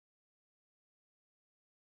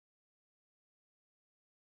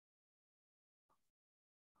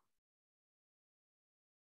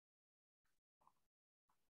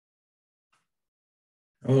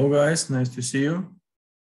Hello guys, nice to see you.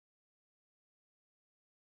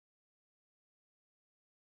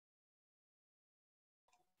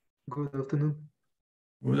 Good afternoon.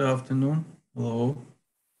 Good afternoon. Hello.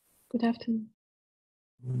 Good afternoon.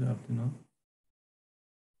 Good afternoon.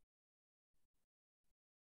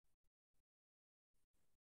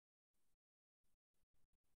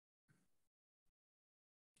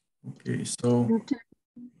 Okay, so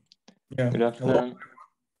yeah. Good afternoon.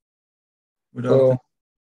 Good afternoon.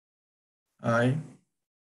 Hi.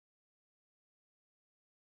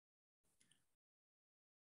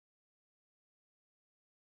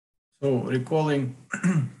 So recalling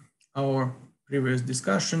our previous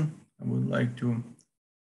discussion, I would like to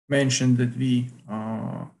mention that we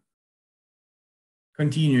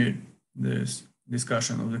continued this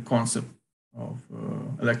discussion of the concept of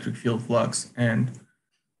electric field flux and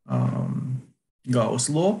Gauss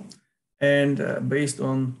law. And based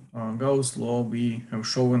on Gauss law, we have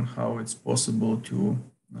shown how it's possible to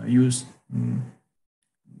use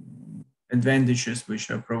advantages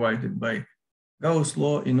which are provided by Gauss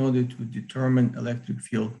law in order to determine electric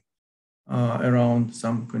field around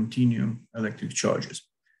some continuum electric charges,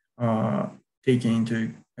 taking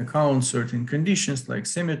into account certain conditions like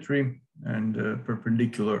symmetry and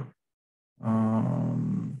perpendicular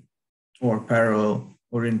or parallel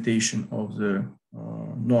orientation of the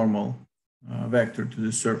normal vector to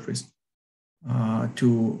the surface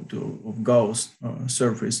of Gauss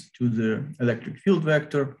surface to the electric field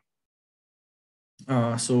vector.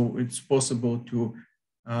 So it's possible to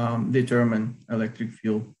determine electric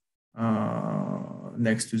field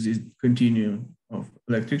next to this continuum of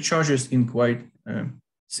electric charges in quite a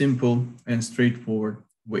simple and straightforward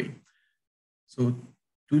way. So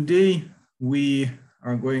today we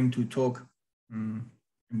are going to talk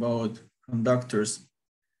about conductors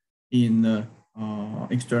in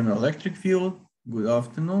external electric field. Good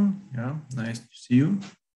afternoon. Yeah, nice to see you.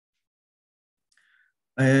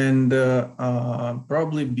 And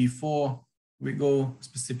probably before we go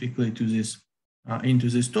specifically to this into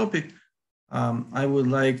this topic, I would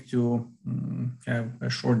like to have a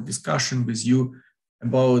short discussion with you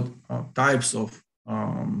about types of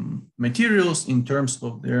materials in terms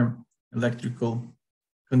of their electrical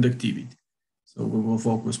conductivity. So we will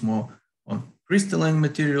focus more on crystalline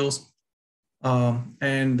materials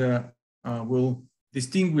and we'll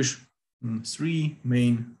distinguish three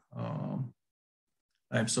main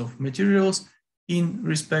types of materials in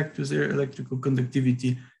respect to their electrical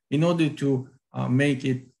conductivity in order to make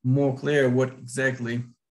it more clear what exactly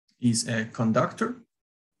is a conductor.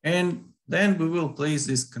 And then we will place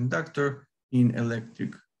this conductor in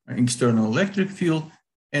external electric field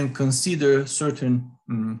and consider certain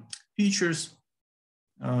features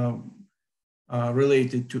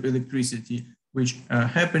related to electricity which are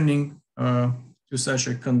happening to such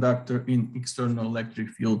a conductor in external electric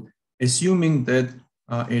field, assuming that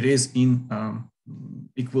it is in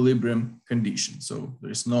equilibrium condition. So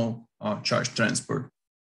there is no charge transport.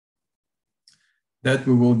 That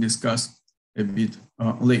we will discuss a bit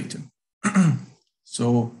later.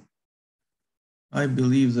 So I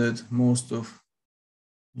believe that most of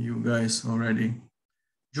you guys already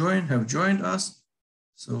have joined us.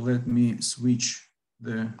 So let me switch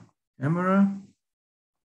the camera.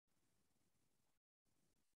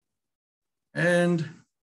 And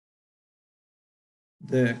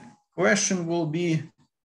the question will be,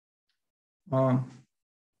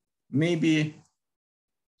 maybe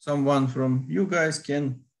someone from you guys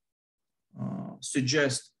can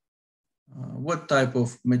suggest what type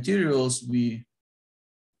of materials we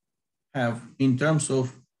have in terms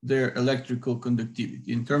of their electrical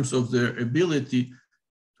conductivity, in terms of their ability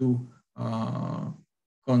to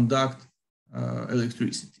conduct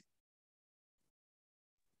electricity.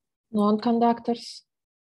 Non-conductors.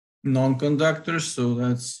 Non-conductors, so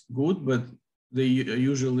that's good, but they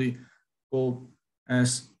usually called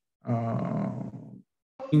as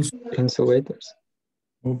Insulators.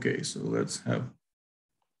 Okay, so let's have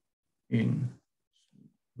insulators.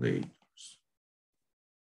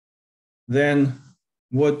 Then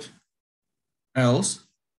what else?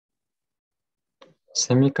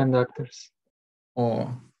 Semiconductors.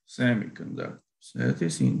 Oh, semiconductors. That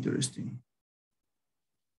is interesting.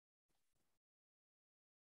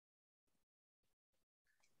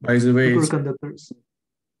 By the way, it's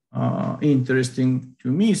interesting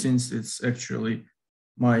to me since it's actually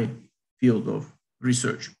my field of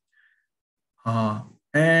research.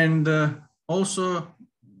 And also,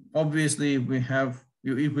 obviously,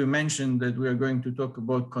 if we mentioned that we are going to talk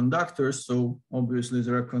about conductors, so obviously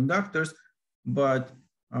there are conductors, but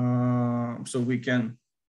so we can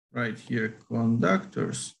write here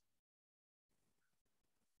conductors.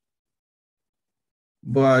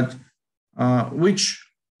 but which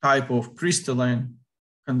type of crystalline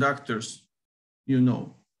conductors you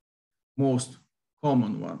know? Most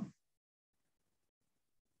common one.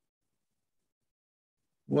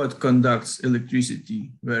 What conducts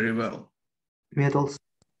electricity very well? Metals.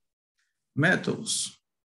 Metals.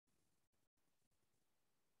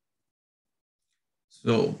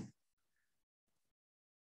 So,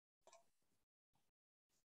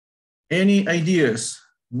 any ideas?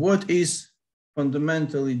 What is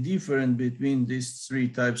fundamentally different between these three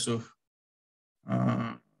types of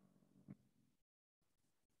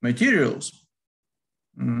materials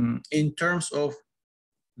in terms of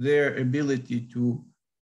their ability to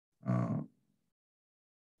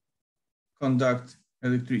conduct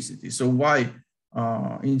electricity? So why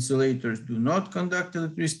insulators do not conduct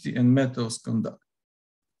electricity and metals conduct?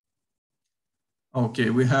 Okay,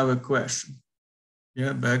 we have a question.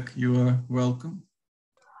 Yeah, Beck, you are welcome.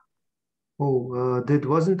 Oh, that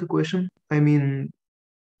wasn't a question. I mean,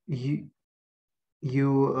 you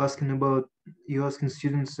asking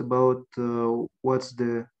students about what's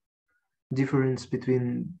the difference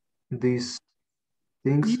between these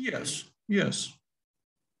things. Yes, yes,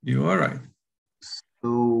 you are right.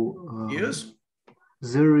 So Yes.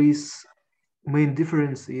 there is main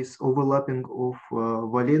difference is overlapping of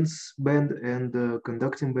valence band and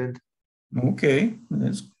conducting band. Okay,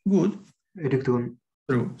 that's good. Electron.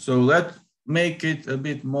 True. So let's make it a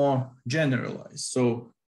bit more generalized.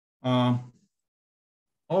 So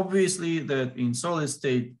obviously that in solid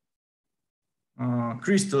state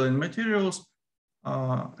crystalline materials,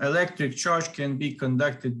 electric charge can be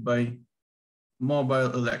conducted by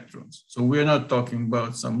mobile electrons. So we're not talking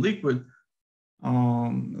about some liquid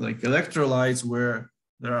like electrolytes where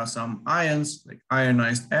there are some ions, like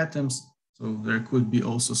ionized atoms. So there could be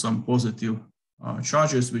also some positive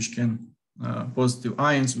charges which can, positive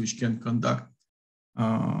ions which can conduct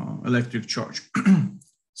electric charge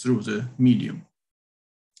through the medium.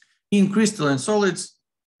 In crystalline solids,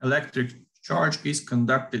 electric charge is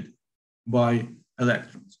conducted by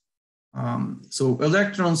electrons. So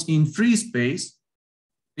electrons in free space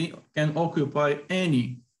can occupy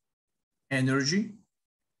any energy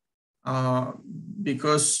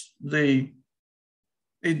because it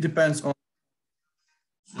depends on,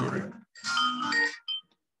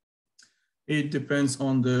 it depends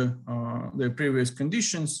on the previous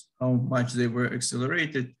conditions, how much they were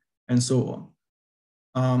accelerated, and so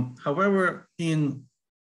on. However, in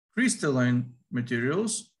crystalline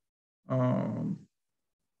materials,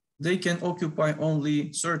 they can occupy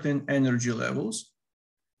only certain energy levels,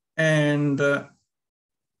 and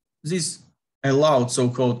these allowed,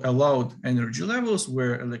 so-called allowed energy levels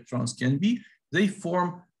where electrons can be, they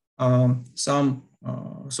form some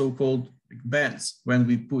so-called bands. When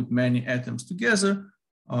we put many atoms together,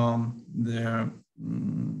 their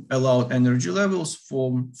allowed energy levels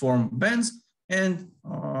form bands, and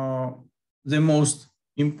the most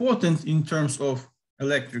important in terms of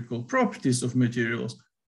electrical properties of materials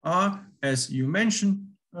are, as you mentioned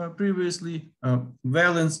previously,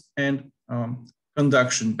 valence and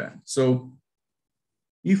conduction band. So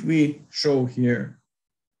if we show here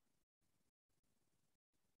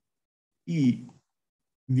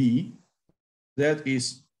EV, that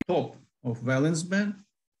is top of valence band,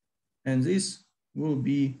 and this will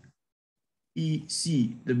be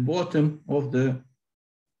EC, the bottom of the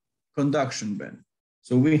conduction band.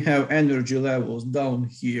 So we have energy levels down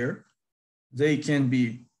here. They can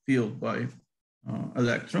be filled by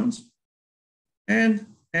electrons, and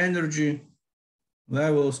energy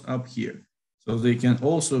levels up here. So they can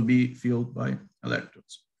also be filled by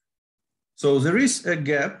electrons. So there is a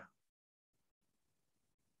gap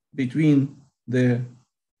between the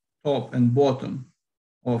top and bottom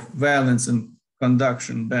of valence and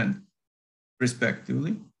conduction band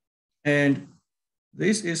respectively. And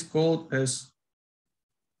this is called as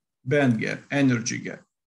band gap, energy gap,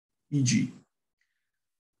 EG.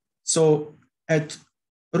 So at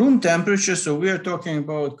room temperature, so we are talking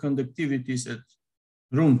about conductivities at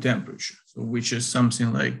room temperature, so which is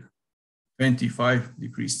something like 25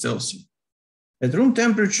 degrees Celsius. At room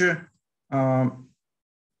temperature,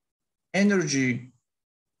 energy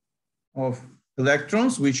of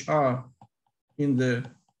electrons, which are in the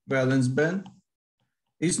valence band,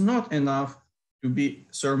 is not enough to be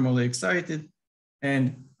thermally excited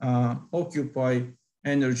and occupy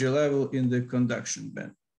energy level in the conduction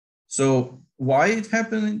band. So why it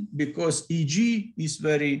happening? Because EG is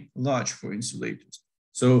very large for insulators.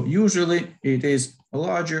 So usually it is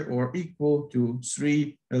larger or equal to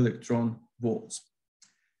 3 electron volts.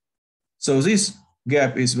 So this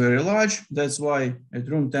gap is very large. That's why at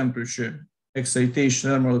room temperature, excitation,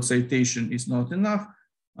 thermal excitation is not enough,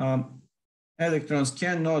 electrons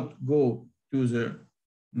cannot go to the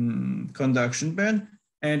conduction band.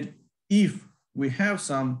 And if we have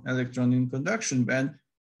some electron in conduction band,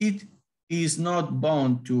 it is not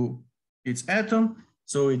bound to its atom,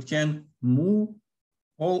 so it can move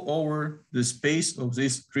all over the space of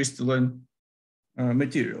this crystalline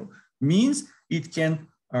material. Means it can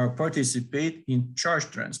participate in charge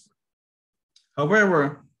transfer.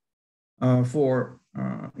 However, for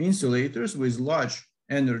insulators with large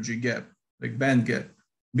energy gap, like band gap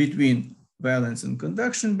between valence and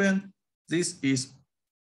conduction band, this is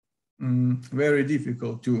very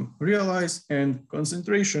difficult to realize, and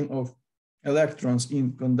concentration of electrons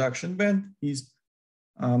in conduction band is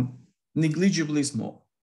negligibly small.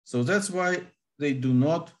 So that's why they do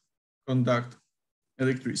not conduct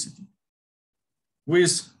electricity.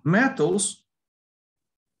 With metals,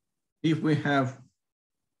 if we have,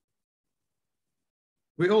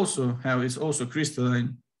 it's also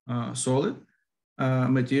crystalline solid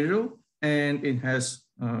material, and it has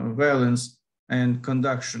valence and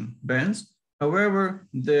conduction bands. However,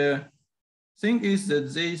 the thing is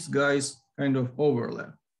that these guys kind of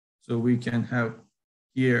overlap. So we can have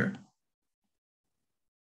here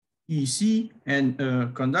EC and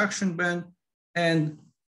conduction band, and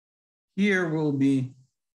here will be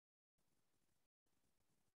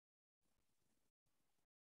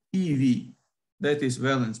EV, that is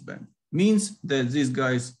valence band. Means that these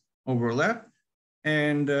guys overlap,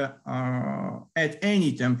 and at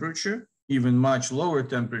any temperature, even much lower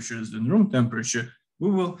temperatures than room temperature, we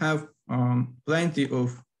will have plenty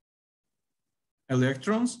of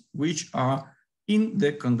electrons which are in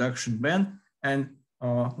the conduction band and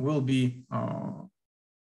will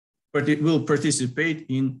participate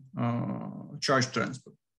in charge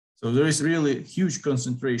transfer. So there is really huge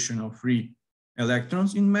concentration of free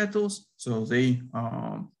electrons in metals, so they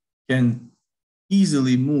can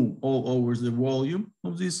easily move all over the volume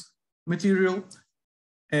of this material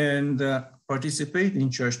and participate in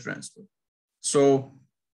charge transfer. So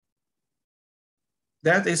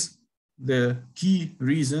that is the key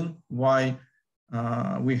reason why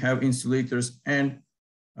we have insulators and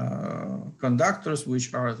conductors,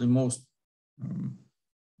 which are the most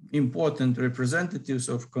important representatives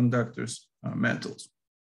of conductors metals.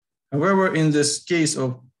 However, in this case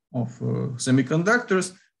of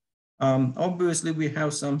semiconductors, obviously we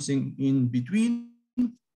have something in between.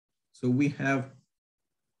 So we have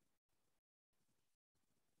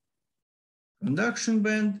conduction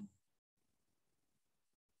band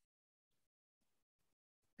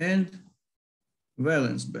and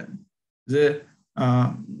valence band.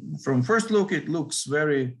 From first look, it looks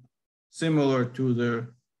very similar to the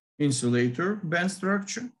insulator band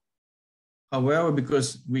structure. However,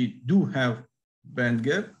 because we do have band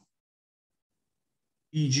gap,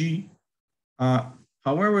 e.g.,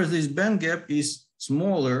 however, this band gap is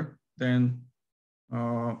smaller than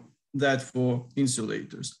that for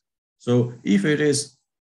insulators. So if it is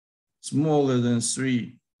smaller than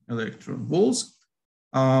 3 electron volts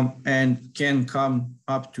and can come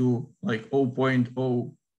up to like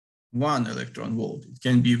 0.01 electron volt, it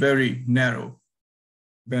can be very narrow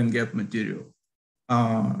band gap material.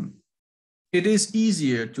 It is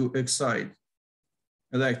easier to excite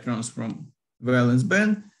electrons from valence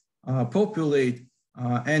band, populate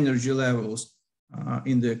energy levels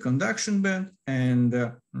in the conduction band, and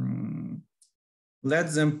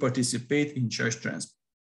let them participate in charge transfer.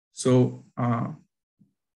 So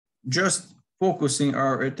just focusing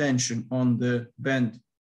our attention on the band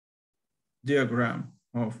diagram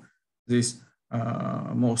of this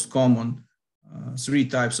most common 3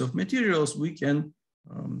 types of materials, we can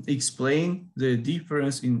explain the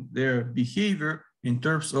difference in their behavior in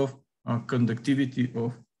terms of conductivity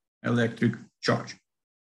of electric charge.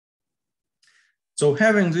 So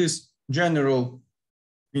having this general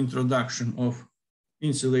introduction of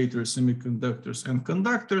insulators, semiconductors, and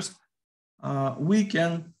conductors, we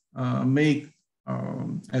can make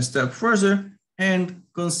a step further and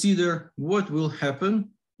consider what will happen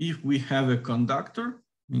if we have a conductor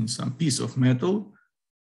in some piece of metal,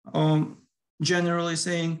 generally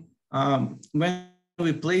saying, when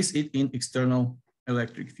we place it in external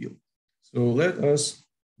electric field. So let us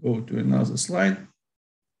go to another slide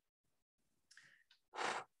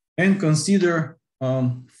and consider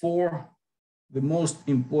 4 the most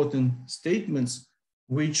important statements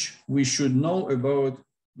which we should know about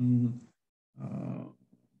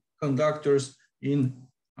conductors in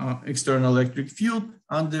external electric field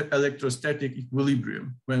under electrostatic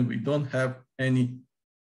equilibrium when we don't have any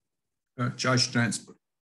charge transfer.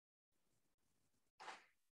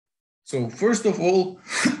 So first of all,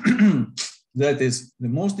 that is the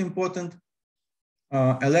most important,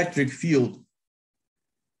 electric field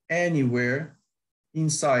anywhere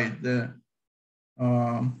inside the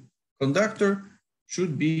conductor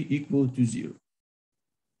should be equal to 0.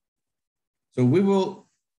 So we will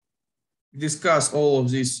discuss all of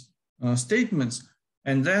these statements,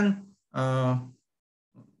 and then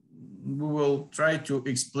we will try to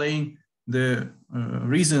explain the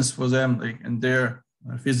reasons for them, like, and their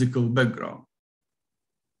physical background.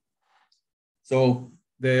 So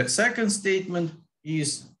the second statement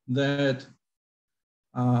is that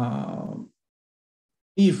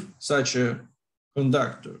if such a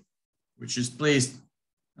conductor, which is placed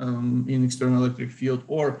in external electric field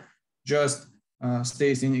or just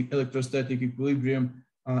stays in electrostatic equilibrium,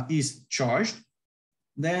 is charged,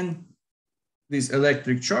 then this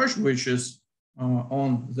electric charge, which is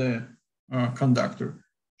on the conductor,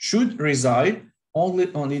 should reside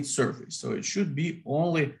only on its surface. So it should be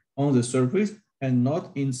only on the surface and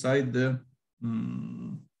not inside the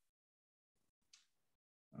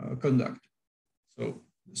conductor. So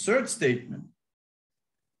the third statement,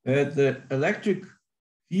 that the electric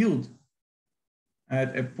field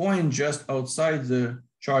at a point just outside the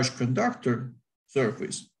charged conductor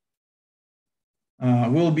surface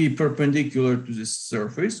will be perpendicular to this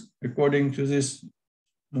surface according to this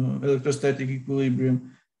electrostatic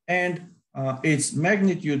equilibrium, and its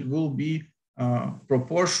magnitude will be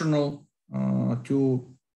proportional to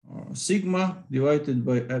sigma divided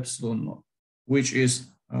by epsilon naught, which is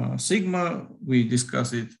sigma, we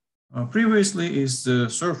discussed it previously, is the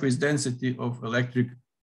surface density of electric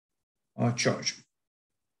charge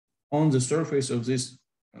on the surface of this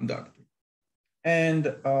conductor. And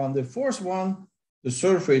the fourth one, the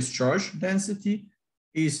surface charge density,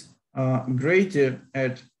 is greater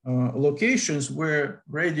at locations where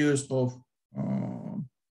radius of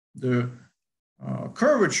the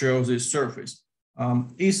curvature of this surface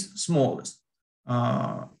is smallest.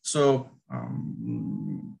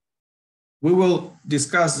 We will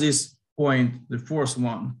discuss this point, the fourth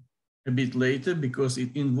one, a bit later, because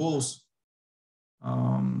it involves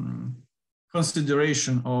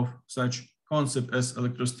consideration of such concept as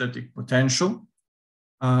electrostatic potential.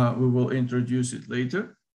 We will introduce it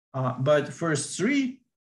later. But the first three,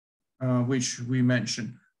 which we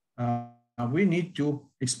mentioned, we need to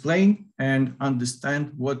explain and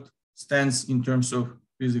understand what stands in terms of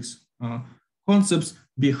physics concepts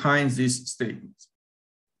behind these statements.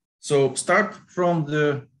 So start from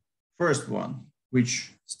the first one,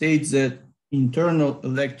 which states that internal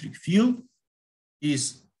electric field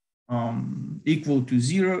is equal to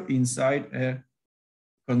 0 inside a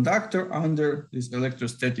conductor under this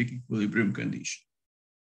electrostatic equilibrium condition.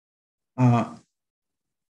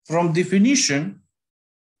 From definition,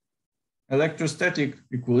 electrostatic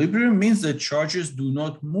equilibrium means that charges do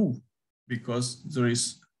not move because there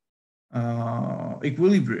is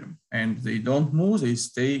equilibrium, and they don't move, they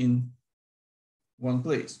stay in one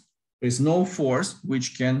place. There's no force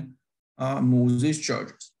which can move these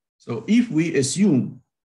charges. So if we assume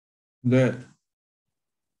that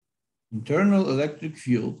internal electric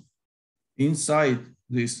field inside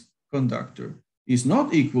this conductor is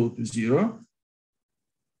not equal to 0,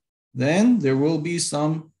 then there will be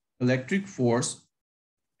some electric force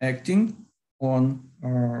acting on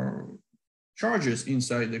charges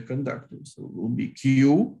inside the conductor. So it will be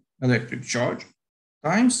Q, electric charge,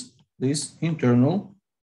 times this internal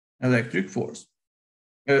electric force,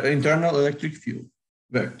 internal electric field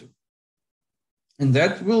vector. And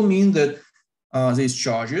that will mean that these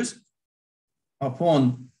charges,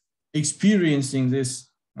 upon experiencing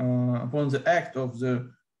this, upon the act of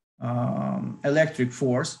the electric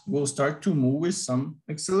force, will start to move with some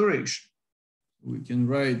acceleration. We can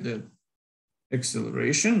write the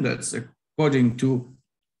acceleration, that's according to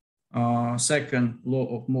second law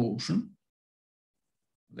of motion,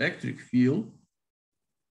 electric field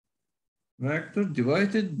vector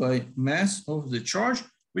divided by mass of the charge.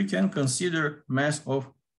 We can consider mass of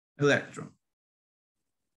electron.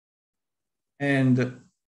 And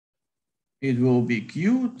it will be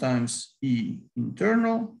Q times E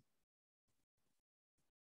internal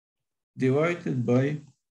divided by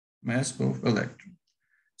mass of electron.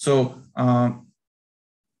 So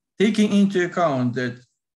taking into account that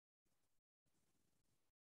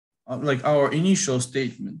like our initial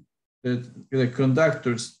statement that the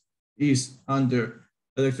conductors is under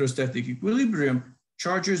electrostatic equilibrium,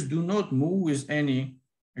 charges do not move with any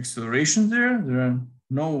acceleration there. There are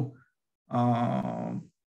no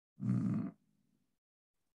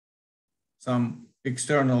some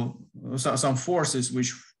external, some forces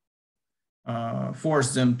which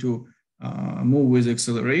force them to move with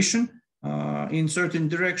acceleration in certain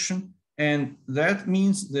direction. And that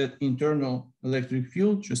means that internal electric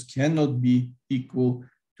field just cannot be equal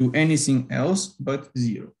to anything else but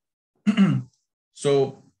 0.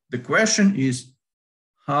 So the question is,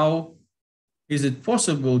 how is it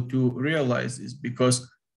possible to realize this? Because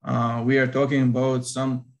we are talking about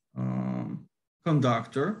some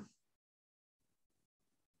conductor.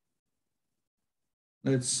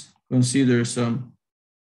 Let's consider some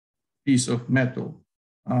piece of metal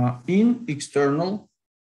in external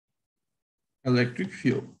electric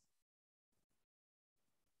field.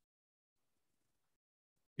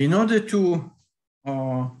 In order to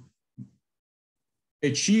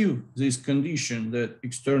achieve this condition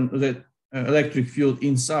that electric field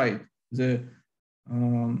inside the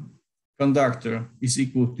conductor is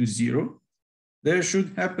equal to 0, there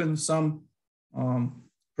should happen some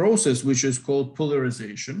process which is called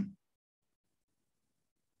polarization.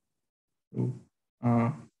 So,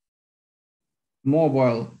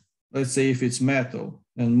 mobile, let's say if it's metal,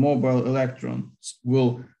 and mobile electrons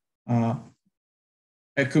will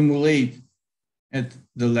accumulate at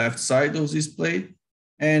the left side of this plate,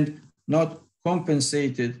 and not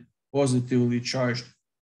compensated positively charged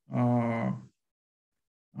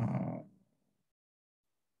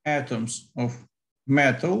atoms of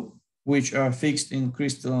metal, which are fixed in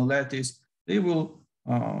crystalline lattice, they will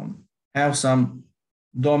have some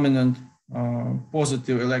dominant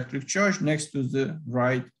positive electric charge next to the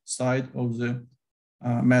right side of the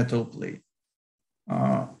metal plate.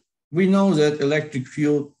 We know that electric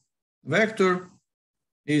field vector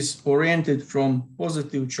is oriented from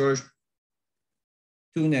positive charge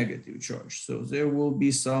to negative charge. So there will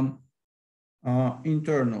be some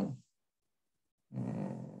internal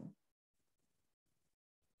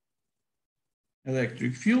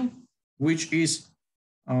electric field, which is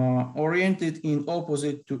oriented in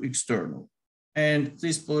opposite to external. And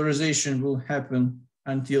this polarization will happen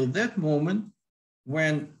until that moment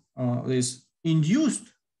when this induced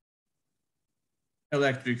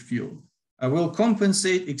electric field will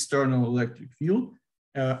compensate external electric field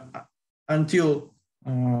until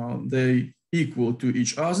they equal to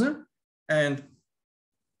each other and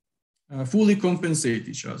fully compensate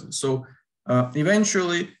each other. So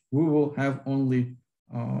eventually we will have only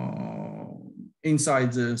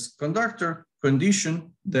inside this conductor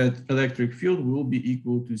condition that electric field will be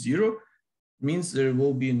equal to 0, means there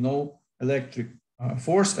will be no electric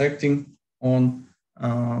force acting on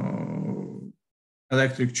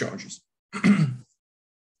electric charges.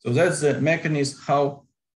 So that's the mechanism how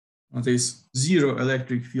this 0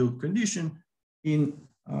 electric field condition in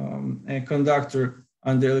a conductor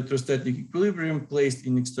under electrostatic equilibrium placed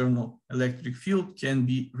in external electric field can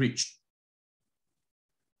be reached.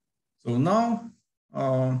 So now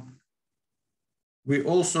we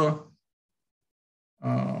also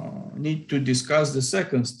need to discuss the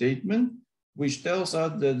second statement, which tells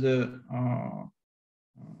us that the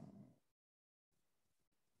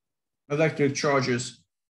electric charges,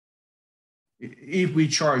 if we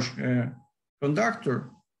charge a conductor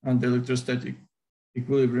under electrostatic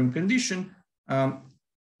equilibrium condition,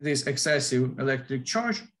 this excessive electric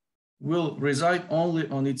charge will reside only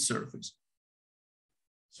on its surface.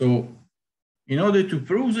 So in order to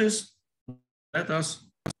prove this, let us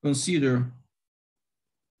consider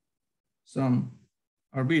some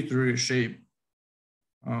arbitrary shape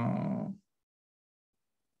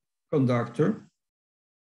conductor,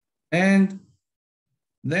 and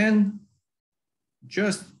then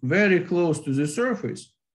just very close to the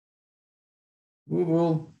surface, we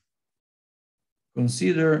will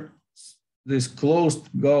consider this closed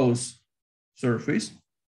Gauss surface.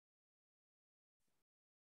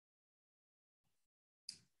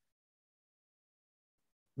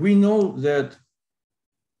 We know that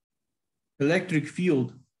electric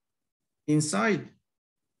field inside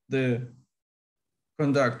the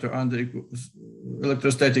conductor under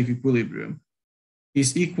electrostatic equilibrium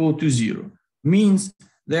is equal to 0. Means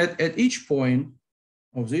that at each point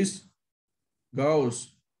of this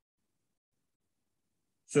Gauss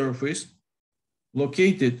surface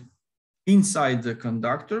located inside the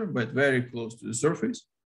conductor, but very close to the surface,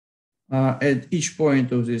 at each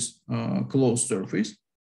point of this closed surface,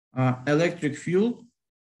 electric field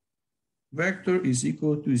vector is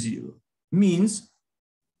equal to 0. Means,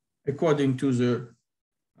 according to the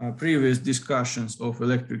previous discussions of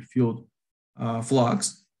electric field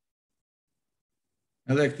flux,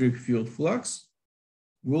 electric field flux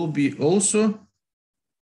will be also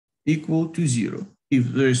equal to 0.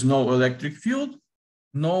 If there is no electric field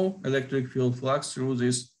flux through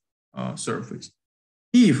this surface.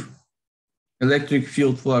 If electric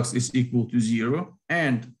field flux is equal to 0,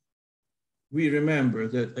 and we remember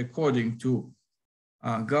that according to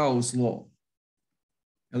Gauss law,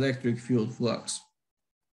 electric field flux,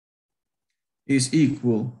 is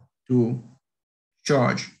equal to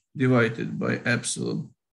charge divided by epsilon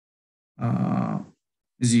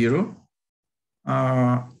 0,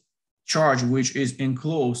 charge which is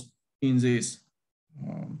enclosed in this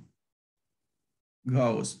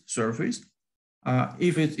Gauss surface.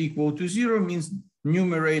 If it's equal to 0, means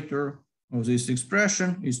numerator of this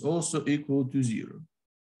expression is also equal to 0.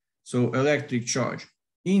 So electric charge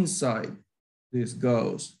inside this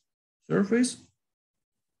Gauss surface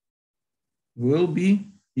will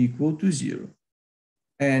be equal to 0.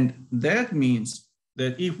 And that means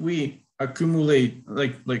that if we accumulate,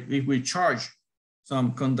 like if we charge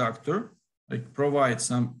some conductor, like provide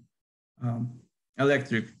some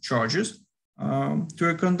electric charges to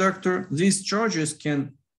a conductor, these charges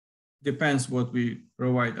can, depends what we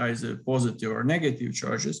provide, either positive or negative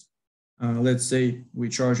charges. Let's say we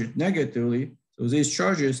charge it negatively, so these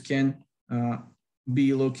charges can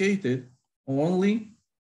be located only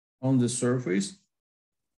on the surface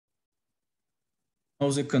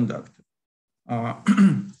of the conductor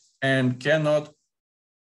and cannot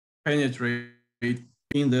penetrate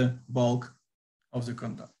in the bulk of the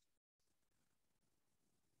conductor.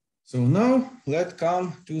 So now let's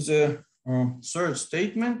come to the third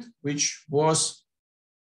statement, which was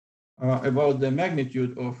about the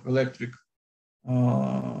magnitude of electric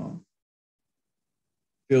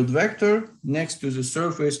field vector next to the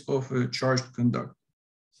surface of a charged conductor.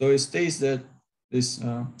 So it states that this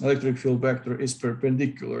electric field vector is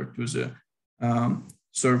perpendicular to the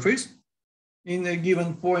surface in a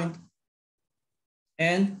given point,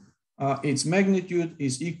 and its magnitude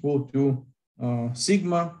is equal to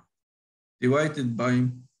sigma divided by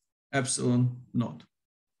epsilon naught.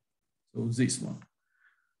 So this one.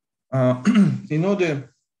 In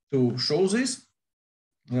order to show this,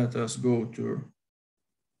 let us go to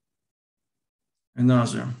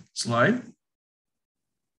another slide.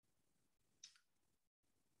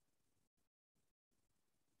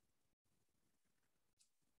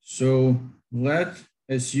 So let's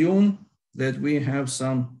assume that we have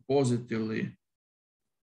some positively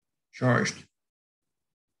charged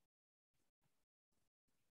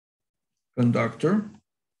conductor.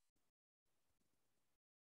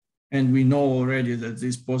 And we know already that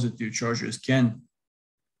these positive charges can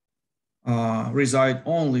reside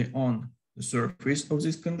only on the surface of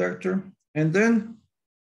this conductor. And then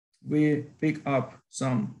we pick up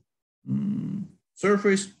some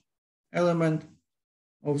surface element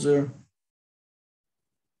of the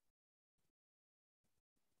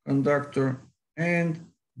conductor and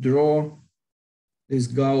draw this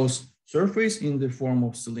Gauss surface in the form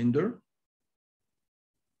of cylinder.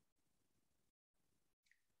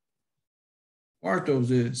 Part of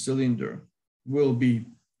the cylinder will be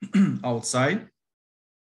outside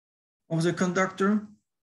of the conductor,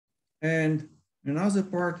 and another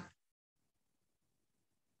part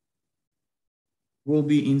will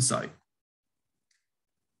be inside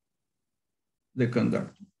the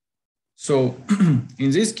conductor. So in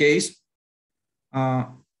this case,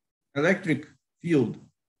 electric field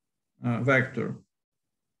vector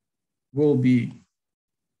will be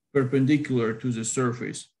perpendicular to the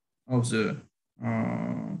surface of the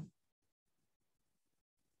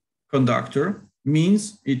conductor,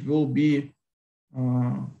 means it will be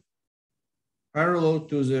parallel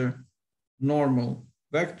to the normal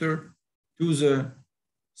vector to the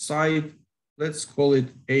side, let's call it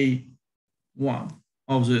A1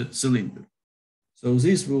 of the cylinder. So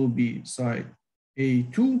this will be side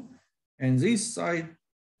A2, and this side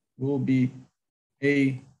will be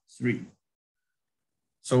A3.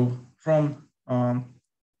 So from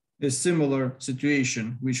a similar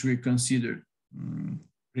situation which we considered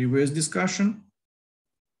previous discussion,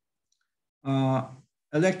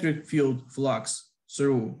 electric field flux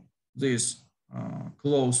through this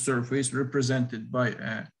closed surface represented by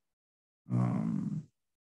a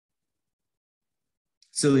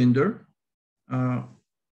cylinder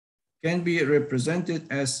can be represented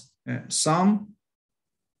as a sum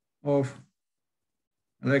of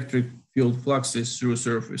electric field fluxes through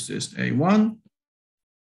surfaces A1,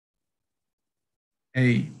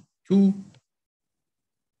 A2,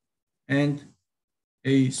 and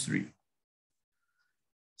A3.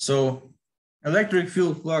 So electric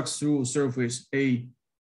field flux through surface A2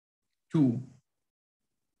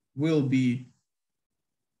 will be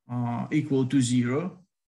equal to 0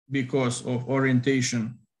 because of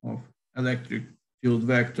orientation of electric field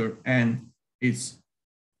vector and its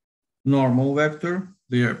normal vector.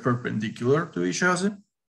 They are perpendicular to each other.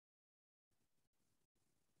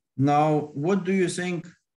 Now, what do you think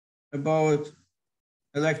about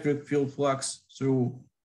electric field flux through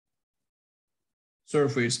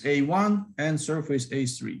surface A1 and surface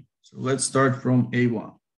A3. So let's start from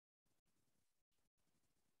A1.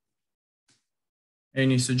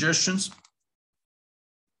 Any suggestions?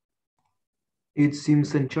 It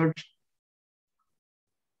seems uncharged.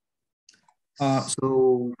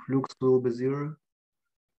 So flux will be 0.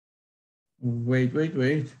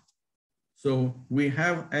 Wait. So we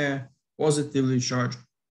have a positively charged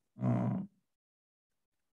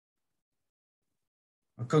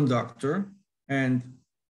a conductor, and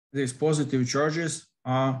these positive charges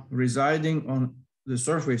are residing on the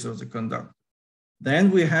surface of the conductor.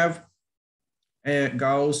 Then we have a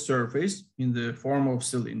Gauss surface in the form of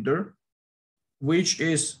cylinder, which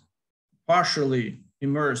is partially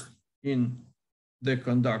immersed in the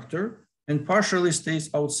conductor and partially stays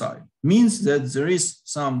outside. Means that there is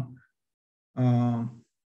some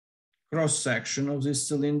cross-section of this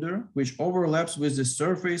cylinder which overlaps with the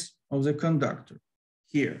surface of the conductor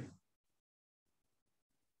here.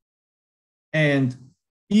 And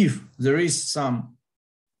if there is some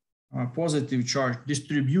positive charge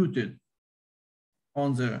distributed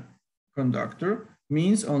on the conductor,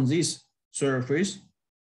 means on this surface,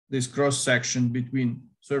 this cross-section between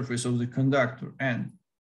surface of the conductor and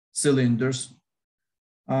cylinders,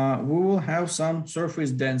 we will have some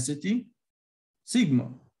surface density, sigma,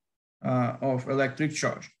 of electric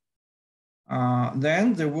charge.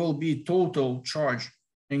 Then there will be total charge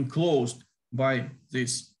enclosed by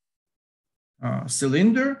this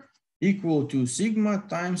cylinder equal to sigma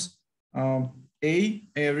times A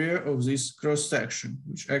area of this cross-section,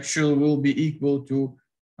 which actually will be equal to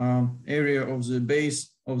area of the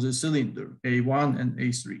base of the cylinder, A1 and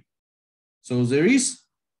A3. So there is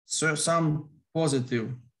some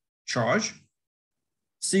positive charge,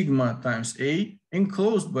 sigma times A,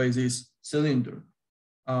 enclosed by this cylinder.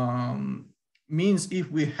 Means if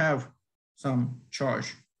we have some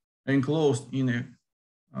charge enclosed in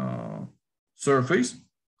a surface,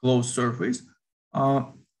 closed surface,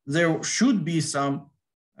 there should be some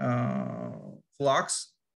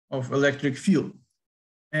flux of electric field.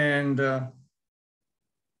 And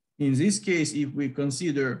in this case, if we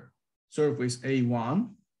consider surface A1,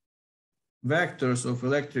 vectors of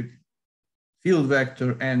electric field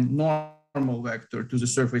vector and normal vector to the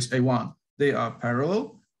surface A1, they are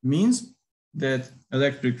parallel, means that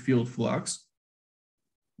electric field flux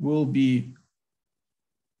will be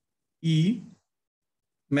E,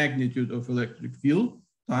 magnitude of electric field,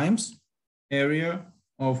 times area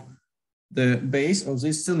of the base of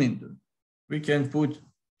this cylinder. We can put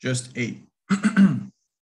just A.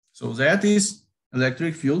 So that is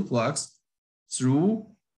electric field flux through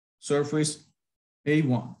surface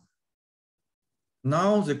A1.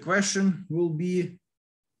 Now the question will be,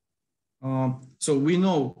 so we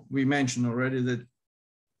know, we mentioned already that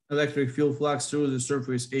electric field flux through the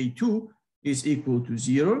surface A2 is equal to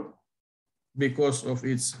 0 because of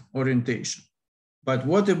its orientation. But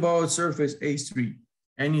what about surface A3?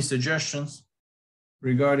 Any suggestions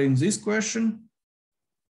regarding this question?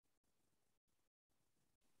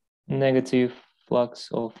 Negative flux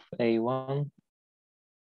of A1.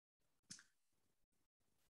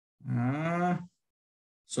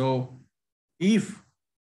 So if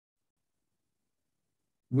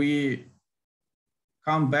we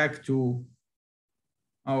come back to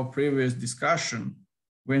our previous discussion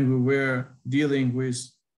when we were dealing with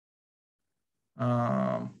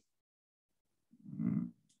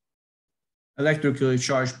electrically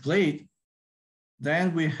charged plate,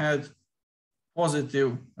 then we had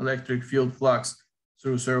positive electric field flux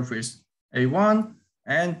through surface A1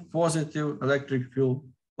 and positive electric field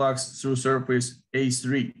flux through surface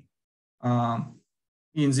A3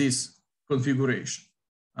 in this configuration.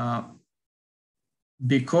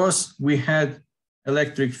 Because we had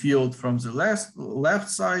electric field from the left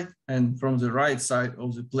side and from the right side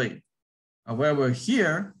of the plate. However,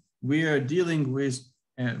 here we are dealing with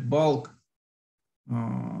a bulk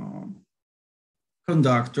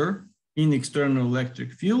conductor in external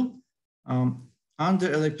electric field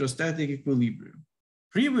under electrostatic equilibrium.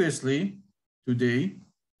 Previously, today,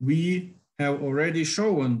 we have already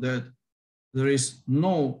shown that there is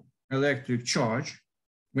no electric charge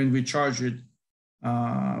when we charge it,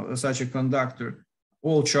 such a conductor.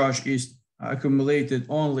 All charge is accumulated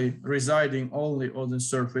only, residing only on the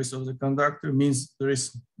surface of the conductor, means there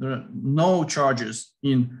are no charges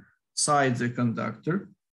inside the conductor,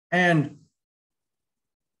 and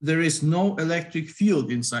there is no electric field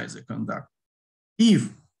inside the conductor. If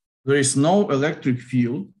there is no electric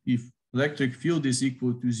field, if electric field is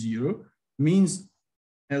equal to 0, means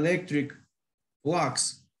electric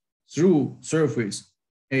flux through surface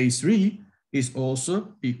A3 is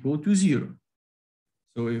also equal to 0.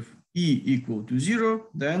 So if E equal to 0,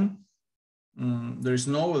 then there is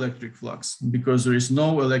no electric flux because there is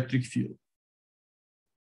no electric field.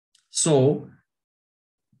 So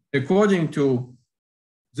according to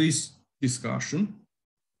this discussion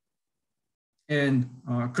and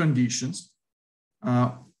conditions,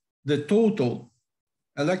 the total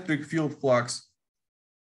electric field flux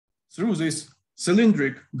through this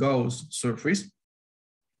cylindric Gauss surface,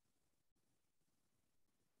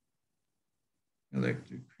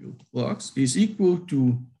 electric field flux, is equal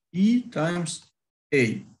to E times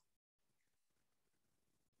A.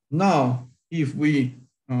 Now, if we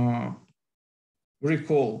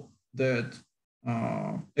recall that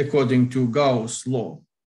according to Gauss' law,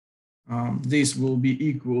 this will be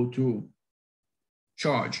equal to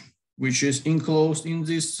charge, which is enclosed in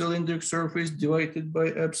this cylindric surface divided by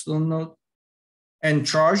epsilon naught. And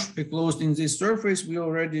charge enclosed in this surface, we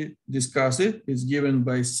already discussed it. It's given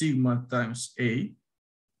by sigma times A.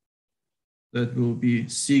 That will be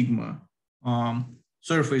sigma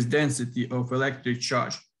surface density of electric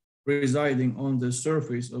charge residing on the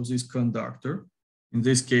surface of this conductor. In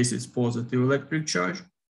this case, it's positive electric charge,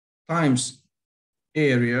 times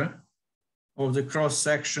area of the cross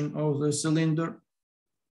section of the cylinder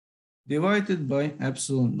divided by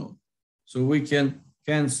epsilon naught. So we can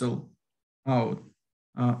cancel out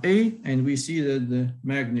A, and we see that the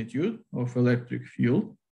magnitude of electric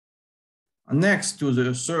field next to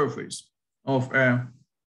the surface of a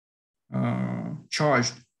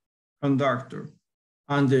charged conductor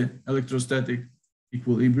under electrostatic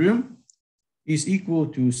equilibrium is equal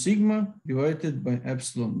to sigma divided by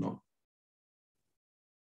epsilon naught,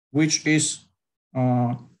 which is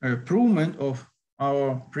a provement of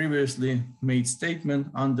our previously made statement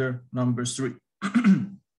under number 3.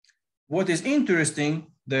 What is interesting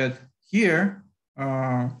that here,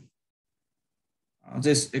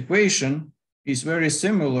 this equation is very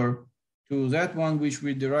similar to that one which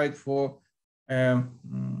we derived for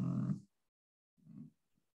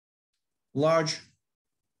large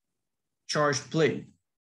charged plate.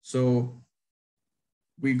 So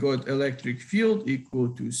we got electric field equal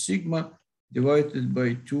to sigma divided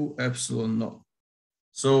by 2 epsilon naught.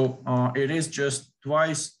 So it is just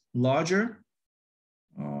twice larger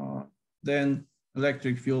than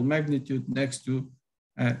electric field magnitude next to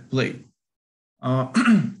a plate.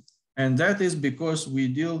 And that is because we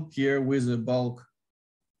deal here with a bulk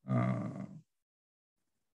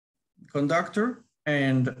conductor,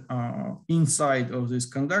 and inside of this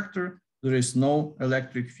conductor, there is no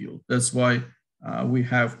electric field. That's why we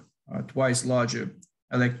have twice larger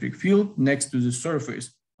electric field next to the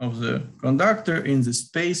surface of the conductor in the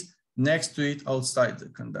space next to it outside the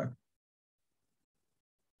conductor.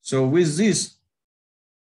 So with this,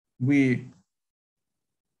 we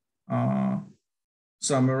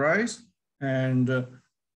summarize, and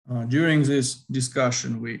during this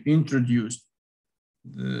discussion, we introduced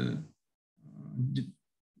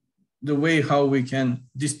the way how we can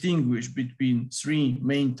distinguish between 3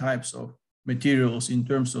 main types of materials in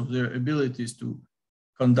terms of their abilities to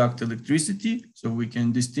conduct electricity. So we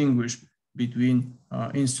can distinguish between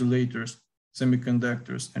insulators,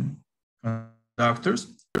 semiconductors, and conductors.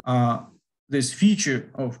 This feature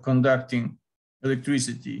of conducting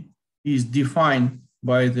electricity is defined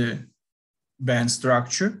by the band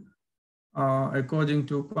structure according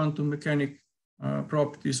to quantum mechanic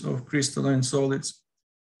properties of crystalline solids.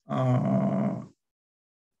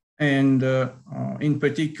 In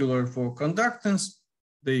particular for conductance,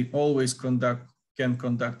 they always can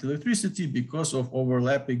conduct electricity because of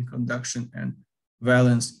overlapping conduction and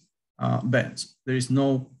valence bands. There is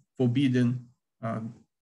no forbidden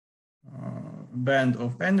band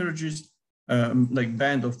of energies, like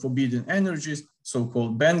band of forbidden energies,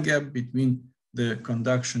 so-called band gap between the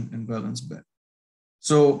conduction and valence band.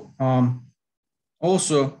 So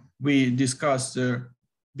also we discussed the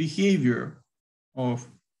behavior of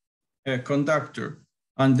a conductor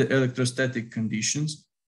under electrostatic conditions.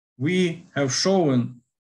 We have shown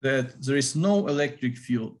that there is no electric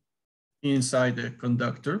field inside a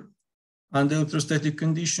conductor under electrostatic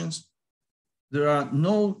conditions. There are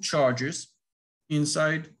no charges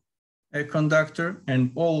inside a conductor,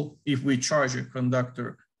 and if we charge a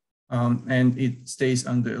conductor and it stays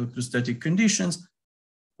under electrostatic conditions,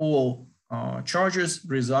 all charges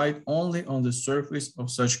reside only on the surface of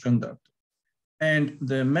such conductor. And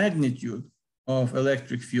the magnitude of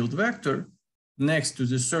electric field vector next to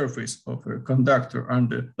the surface of a conductor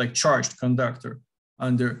like charged conductor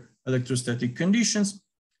under electrostatic conditions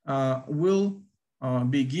will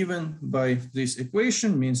be given by this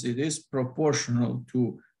equation, means it is proportional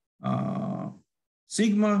to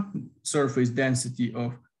sigma, surface density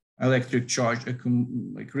of electric charge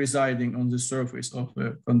like residing on the surface of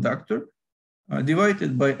a conductor,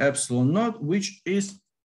 divided by epsilon naught, which is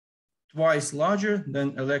twice larger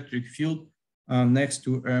than electric field next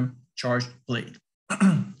to a charged plate.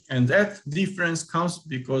 And that difference comes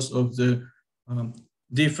because of the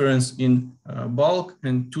difference in bulk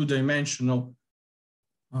and two-dimensional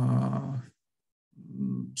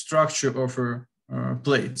structure of a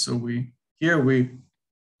plate. So here we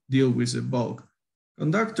deal with a bulk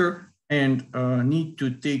conductor and need to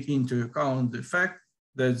take into account the fact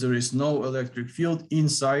that there is no electric field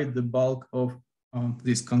inside the bulk of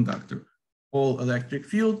this conductor. All electric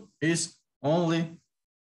field is only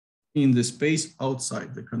in the space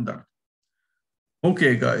outside the conductor.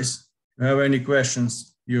 Okay, guys, if you have any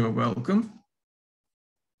questions, you're welcome.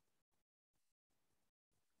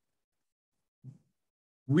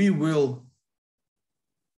 We will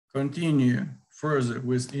continue further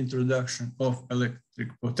with introduction of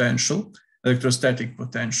electrostatic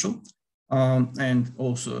potential, and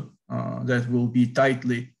also that will be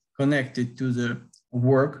tightly connected to the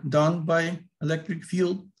work done by electric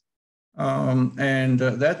field. And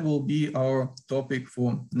that will be our topic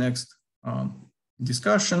for next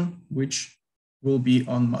discussion, which will be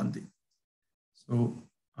on Monday. So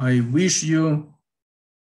I wish you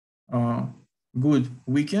a good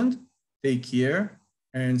weekend, take care,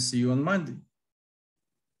 and see you on Monday.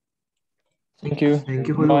 Thank you. Thank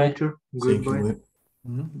you for the lecture. Goodbye.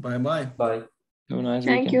 Bye-bye. Bye. Have a nice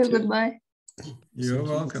Thank weekend. you. Goodbye. You're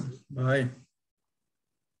welcome. Bye.